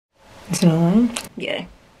Yeah.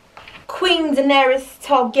 Queen Daenerys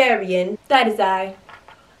Targaryen. That is I.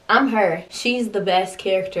 I'm her. She's the best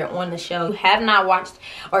character on the show. If you have not watched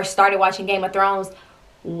or started watching Game of Thrones,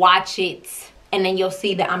 watch it. And then you'll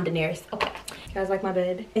see that I'm Daenerys. Okay. You guys like my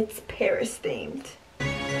bed? It's Paris themed.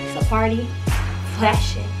 It's a party.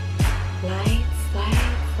 Flashing. Lights, lights,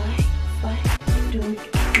 lights, lights.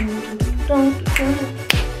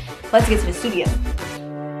 Let's get to the studio.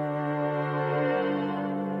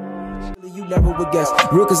 You never would guess.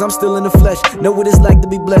 Real cause I'm still in the flesh. Know what it's like to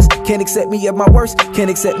be blessed. Can't accept me at my worst. Can't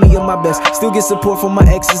accept me at my best. Still get support from my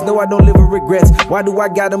exes. No, I don't live with regrets. Why do I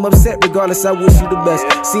got them upset? Regardless, I wish you the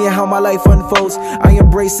best. Seeing how my life unfolds, I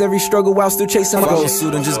embrace every struggle while still chasing my goals. Follow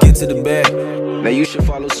suit and just get to the bag. Now you should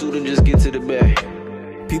follow suit and just get to the bag.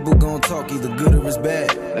 People gon' talk either good or it's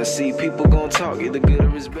bad. I see people gon' talk either good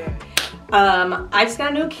or it's bad. I just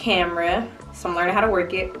got a new camera, so I'm learning how to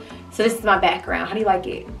work it. So this is my background. How do you like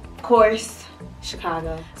it? Of course,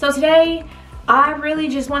 Chicago. So today, I really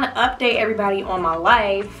just want to update everybody on my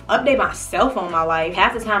life, update myself on my life.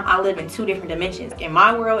 Half the time, I live in two different dimensions. In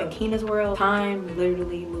my world, in Keena's world, time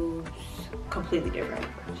literally moves completely different.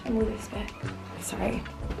 Should I move this back? Sorry.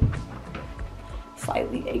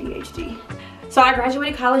 Slightly ADHD. So I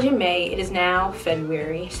graduated college in May. It is now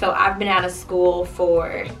February. So I've been out of school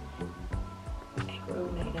for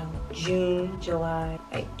June, July,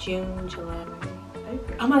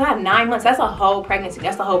 oh my God, 9 months. That's a whole pregnancy.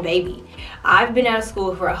 That's a whole baby. I've been out of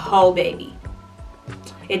school for a whole baby.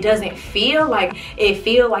 It doesn't feel like, it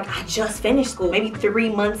feels like I just finished school maybe 3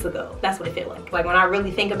 months ago. That's what it feels like. Like when I really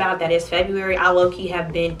think about that, it's February. I low-key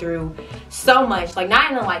have been through so much, like not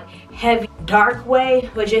in a like heavy dark way,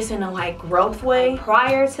 but just in a like growth way.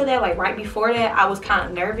 Prior to that, like right before that, I was kind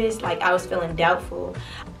of nervous. Like I was feeling doubtful.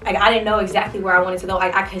 Like I didn't know exactly where I wanted to go.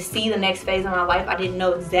 Like I could see the next phase of my life. I didn't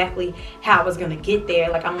know exactly how I was gonna get there.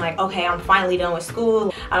 Like I'm like, okay, I'm finally done with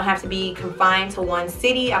school. I don't have to be confined to one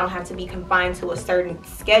city. I don't have to be confined to a certain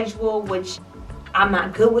schedule, which I'm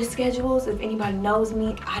not good with schedules. If anybody knows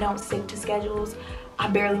me, I don't stick to schedules. I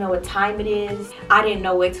barely know what time it is. I didn't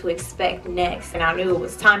know what to expect next. And I knew it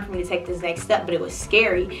was time for me to take this next step, but it was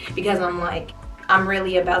scary because I'm like, I'm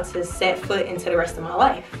really about to set foot into the rest of my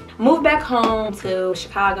life. Moved back home to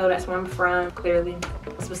Chicago, that's where I'm from, clearly.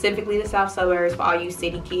 Specifically the South Suburbs for all you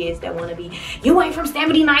city kids that wanna be, you ain't from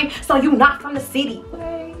Stamedy Night, so you not from the city.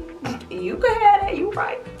 Wait, you can have that, you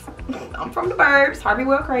right. I'm from the burbs, Harvey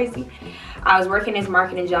Well crazy. I was working this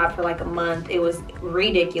marketing job for like a month. It was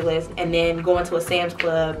ridiculous. And then going to a Sam's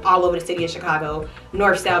Club all over the city of Chicago,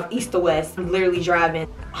 north, south, east to west, literally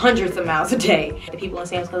driving hundreds of miles a day. The people in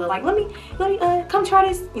Sam's Club are like, let me come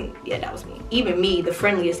try this. Yeah, that was me. Even me, the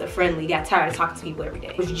friendliest of friendly, got tired of talking to people every day.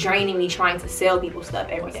 It was draining me trying to sell people stuff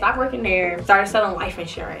every day. Stopped working there, started selling life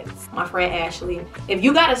insurance. My friend Ashley, if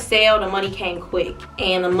you got a sale, the money came quick.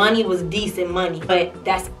 And the money was decent money, but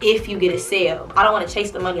that's if you get a sale. I don't want to chase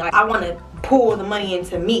the money. Like I want to pull the money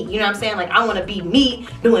into me, you know what I'm saying? Like I want to be me,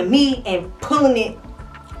 doing me and pulling it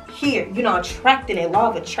here, you know, attracting it, law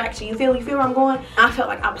of attraction. You feel where I'm going? I felt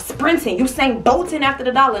like I was sprinting, Usain Bolting after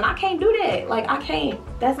the dollar, and I can't do that. Like I can't,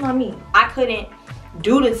 that's not me. I couldn't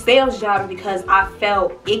do the sales job because I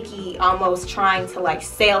felt icky almost trying to like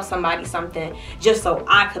sell somebody something just so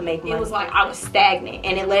I could make money. It was like I was stagnant,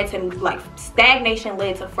 and it led to like stagnation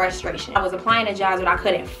led to frustration. I was applying to jobs but I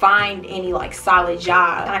couldn't find any like solid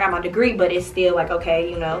job. And I got my degree, but it's still like, okay,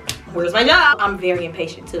 you know, where's my job? I'm very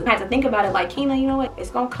impatient too. I had to think about it like, Keena, you know what? It's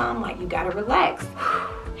gonna come, like you gotta relax.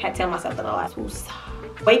 Had to tell myself that a lot.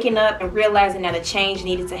 Waking up and realizing that a change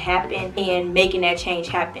needed to happen and making that change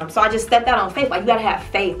happen. So I just stepped out on faith. Like you gotta have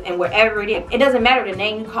faith, and wherever it is, it doesn't matter the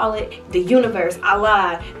name you call it, the universe,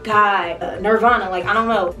 Allah, God, Nirvana, like I don't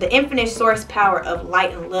know, the infinite source power of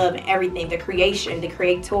light and love and everything, the creation, the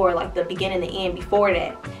creator, like the beginning, the end, before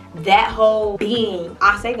that whole being.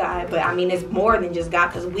 I say God, but I mean it's more than just God,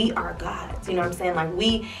 because we are gods, you know what I'm saying? Like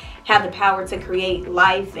we have the power to create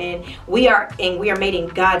life, and we are made in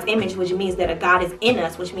God's image, which means that a God is in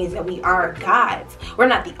us, which means that we are gods. We're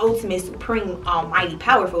not the ultimate, supreme, almighty,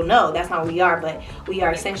 powerful. No, that's not what we are, but we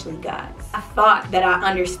are essentially gods. I thought that I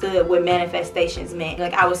understood what manifestations meant.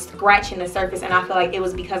 Like I was scratching the surface, and I feel like it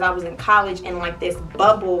was because I was in college in like this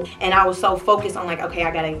bubble, and I was so focused on like, okay,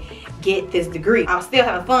 I gotta get this degree. I was still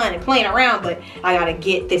having fun and playing around, but I gotta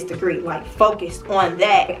get this degree, like focused on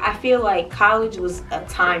that. I feel like college was a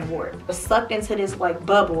time warp. I was sucked into this like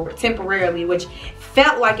bubble temporarily, which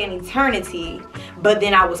felt like an eternity, but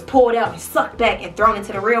then I was pulled out and sucked back and thrown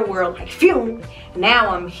into the real world like phew. Now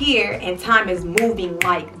I'm here and time is moving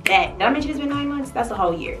like that. Did I mention it's been 9 months? That's a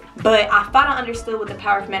whole year. But I thought I understood what the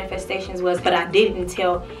power of manifestations was, but I didn't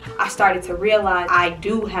until I started to realize I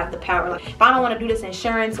do have the power. Like if I don't want to do this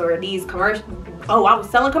insurance or these commercials, oh, I was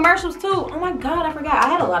selling commercials too. Oh my God, I forgot. I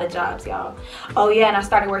had a lot of jobs, y'all. Oh yeah, and I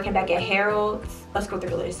started working back at Harold's. Let's go through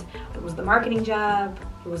the list. It was the marketing job,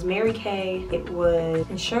 it was Mary Kay, it was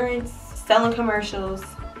insurance, selling commercials,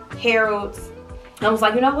 Harold's. I was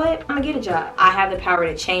like, you know what? I'm gonna get a job. I have the power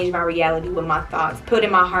to change my reality with my thoughts, put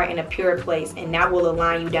in my heart in a pure place, and that will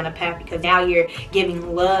align you down a path, because now you're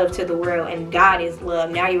giving love to the world and God is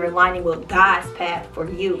love. Now you're aligning with God's path for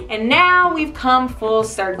you. And now we've come full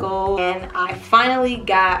circle and I finally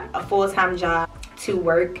got a full-time job to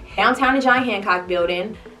work downtown the John Hancock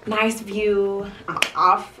building. Nice view. I'm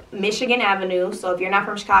off Michigan Avenue. So if you're not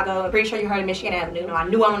from Chicago, I'm pretty sure you heard of Michigan Avenue. I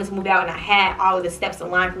knew I wanted to move out and I had all of the steps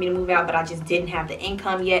aligned for me to move out, but I just didn't have the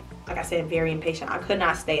income yet. Like I said, very impatient. I could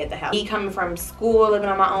not stay at the house. Me coming from school, living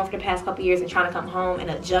on my own for the past couple years and trying to come home and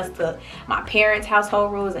adjust to my parents'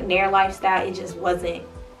 household rules and their lifestyle, it just wasn't.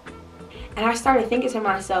 And I started thinking to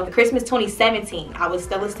myself, Christmas 2017, I was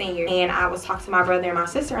still a senior, and I was talking to my brother and my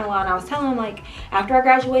sister-in-law, and I was telling them, like, after I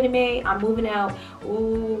graduated May, I'm moving out.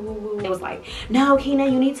 Ooh. It was like, no, Keena,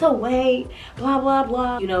 you need to wait, blah, blah,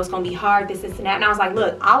 blah. You know, it's gonna be hard, this, and that. And I was like,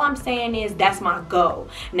 look, all I'm saying is that's my goal.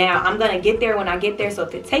 Now, I'm gonna get there when I get there. So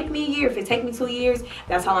if it take me a year, if it take me 2 years,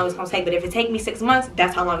 that's how long it's gonna take. But if it take me 6 months,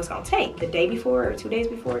 that's how long it's gonna take. The day before or 2 days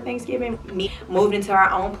before Thanksgiving, me moved into our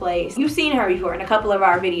own place. You've seen her before in a couple of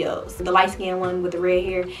our videos. The light-skinned one with the red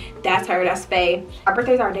hair, that's her, that's Faye. Our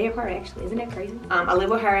birthdays are a day apart, actually. Isn't that crazy? I live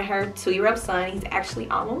with her and her 2-year-old son. He's actually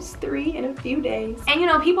almost 3 in a few days. And you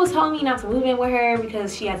know, people told me not to move in with her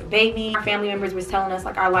because she has a baby. Our family members was telling us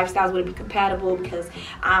like our lifestyles wouldn't be compatible because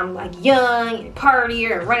I'm like young and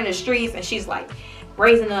partier and running the streets, and she's like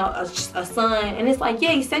raising a son. And it's like,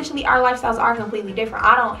 yeah, essentially our lifestyles are completely different.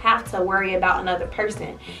 I don't have to worry about another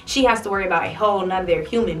person. She has to worry about a whole nother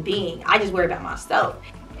human being. I just worry about myself.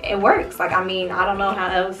 It works. Like, I mean, I don't know how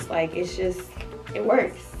else, like, it's just, it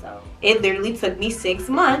works. So it literally took me 6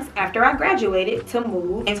 months after I graduated to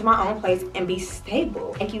move into my own place and be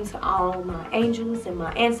stable. Thank you to all my angels and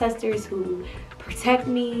my ancestors who protect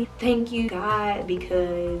me. Thank you, God,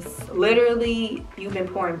 because literally you've been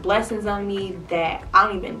pouring blessings on me that I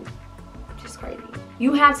don't even, just crazy.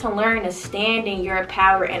 You have to learn to stand in your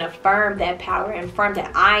power and affirm that power and affirm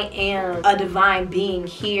that I am a divine being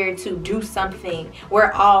here to do something.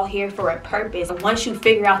 We're all here for a purpose. And once you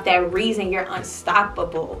figure out that reason, you're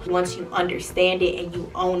unstoppable. Once you understand it and you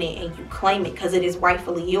own it and you claim it because it is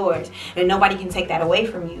rightfully yours and nobody can take that away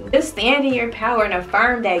from you. Just stand in your power and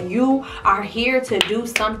affirm that you are here to do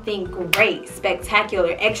something great,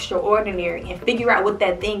 spectacular, extraordinary, and figure out what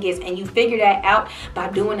that thing is. And you figure that out by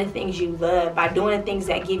doing the things you love, by doing the things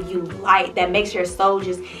that give you light, that makes your soul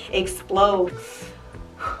just explode.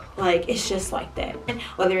 Like, it's just like that.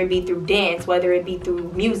 Whether it be through dance, whether it be through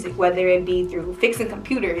music, whether it be through fixing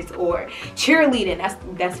computers or cheerleading,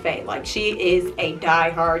 that's Faye. Like, she is a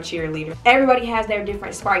die-hard cheerleader. Everybody has their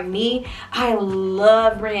different spark. Me, I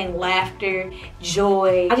love bringing laughter,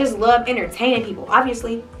 joy. I just love entertaining people.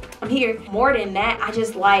 Obviously, I'm here. More than that, I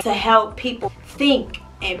just like to help people think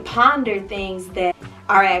and ponder things that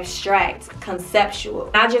are abstract,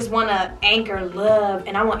 conceptual. I just want to anchor love,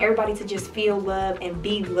 and I want everybody to just feel love and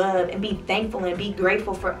be thankful and be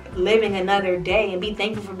grateful for living another day and be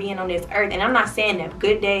thankful for being on this earth. And I'm not saying that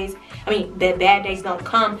good days, that bad days don't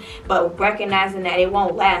come, but recognizing that it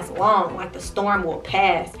won't last long, like the storm will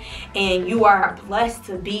pass, and you are blessed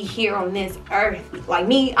to be here on this earth. Like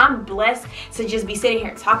me, I'm blessed to just be sitting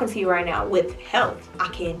here talking to you right now with health. I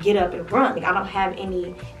can get up and run. Like, I don't have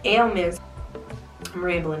any ailments. I'm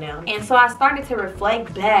rambling now. And so I started to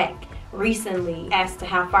reflect back recently as to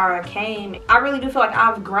how far I came. I really do feel like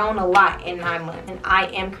I've grown a lot in 9 months, and I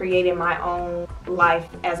am creating my own life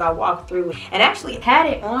as I walk through. And actually had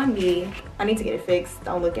it on me. I need to get it fixed.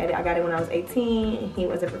 Don't look at it. I got it when I was 18 and he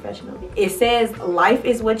was a professional. It says, life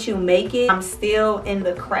is what you make it. I'm still in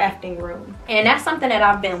the crafting room. And that's something that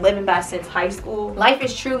I've been living by since high school. Life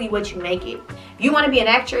is truly what you make it. If you want to be an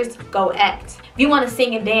actress, go act. If you want to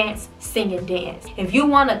sing and dance, sing and dance. If you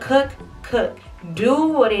want to cook, cook. Do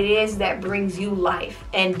what it is that brings you life,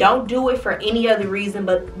 and don't do it for any other reason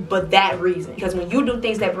but that reason. Because when you do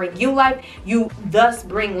things that bring you life, you thus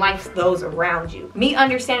bring life to those around you. Me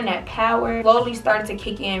understanding that power slowly started to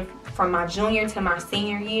kick in from my junior to my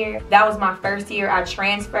senior year. That was my first year I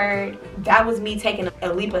transferred. That was me taking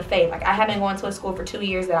a leap of faith. Like, I had been going to a school for 2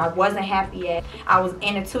 years that I wasn't happy at. I was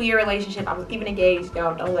in a 2-year relationship. I was even engaged.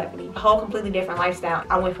 Y'all don't laugh at me. A whole completely different lifestyle.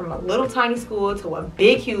 I went from a little tiny school to a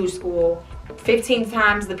big, huge school. 15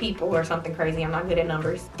 times the people or something crazy. I'm not good at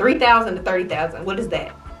numbers. 3,000 to 30,000. What is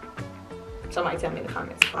that? Somebody tell me in the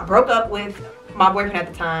comments. I broke up with my boyfriend at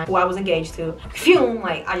the time, who I was engaged to.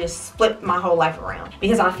 Like, I just flipped my whole life around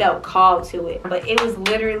because I felt called to it. But it was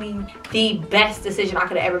literally the best decision I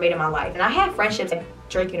could have ever made in my life. And I had friendships at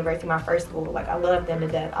Drake University, my first school. Like, I loved them to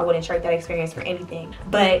death. I wouldn't trade that experience for anything.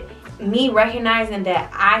 But me recognizing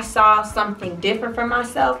that I saw something different for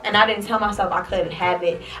myself, and I didn't tell myself I couldn't have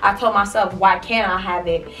it. I told myself, why can't I have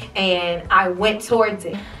it? And I went towards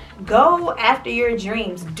it. Go after your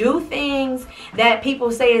dreams. Do things that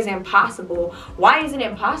people say is impossible. Why is it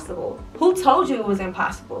impossible? Who told you it was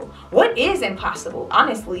impossible? What is impossible?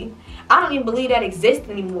 Honestly, I don't even believe that exists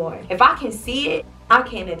anymore. If I can see it, I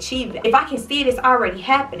can achieve it. If I can see it, it's already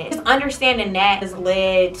happening. Just understanding that has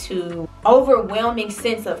led to overwhelming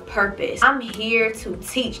sense of purpose. I'm here to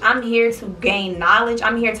teach. I'm here to gain knowledge.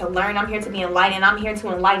 I'm here to learn. I'm here to be enlightened. I'm here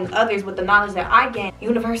to enlighten others with the knowledge that I gain.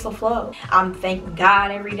 Universal flow. I'm thanking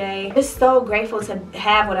God every day. Just so grateful to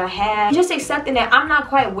have what I have. Just accepting that I'm not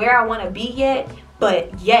quite where I want to be yet.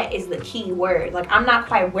 But yet is the key word. Like, I'm not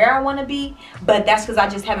quite where I want to be, but that's because I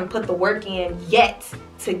just haven't put the work in yet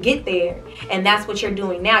to get there. And that's what you're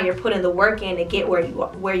doing now. You're putting the work in to get where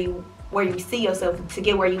you see yourself, to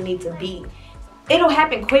get where you need to be. It'll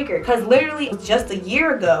happen quicker, because literally just a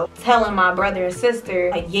year ago, telling my brother and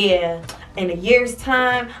sister, like, yeah, in a year's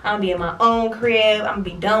time, I'm gonna be in my own crib, I'm gonna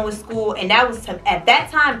be done with school. And that was, at that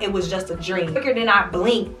time, it was just a dream. Quicker than I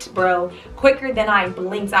blinked, bro. Quicker than I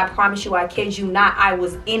blinked. I promise you, I kid you not, I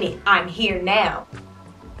was in it. I'm here now.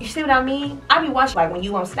 You see what I mean? I be watching, like, when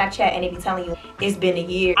you on Snapchat and they be telling you it's been a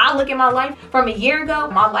year. I look at my life from a year ago,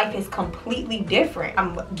 my life is completely different.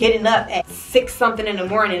 I'm getting up at 6 something in the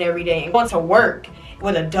morning every day and going to work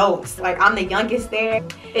with adults. Like, I'm the youngest there.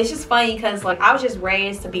 It's just funny because, like, I was just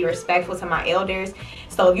raised to be respectful to my elders.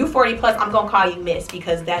 So if you 40 plus, I'm gonna call you miss,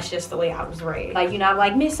 because that's just the way I was raised. Like, you know, I'm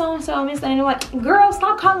like, Miss so-and-so, Miss, and what? Girl,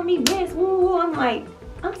 stop calling me miss. Woo. I'm like,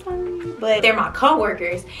 I'm sorry. But they're my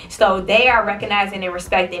co-workers, so they are recognizing and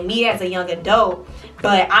respecting me as a young adult,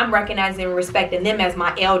 but I'm recognizing and respecting them as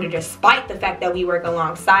my elder, despite the fact that we work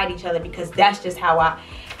alongside each other, because that's just how I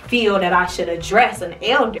feel that I should address an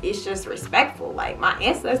elder. It's just respectful. Like, my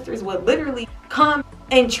ancestors would literally come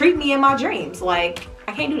and treat me in my dreams. Like,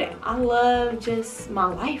 I can't do that. I love just my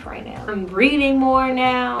life right now. I'm reading more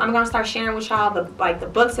now. I'm gonna start sharing with y'all the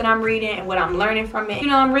books that I'm reading and what I'm learning from it. You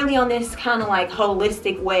know, I'm really on this kind of like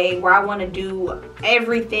holistic way where I want to do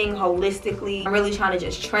everything holistically. I'm really trying to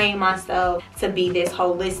just train myself to be this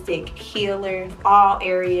holistic healer, all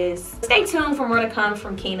areas. Stay tuned for more to come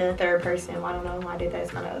from Kina, third person. I don't know why I did that.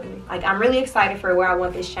 It's kind of ugly. Like, I'm really excited for where I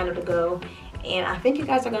want this channel to go, and I think you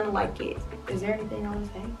guys are gonna like it. Is there anything I want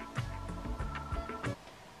to say?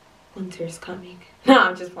 Winter's coming. No,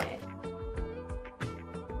 I'm just playing.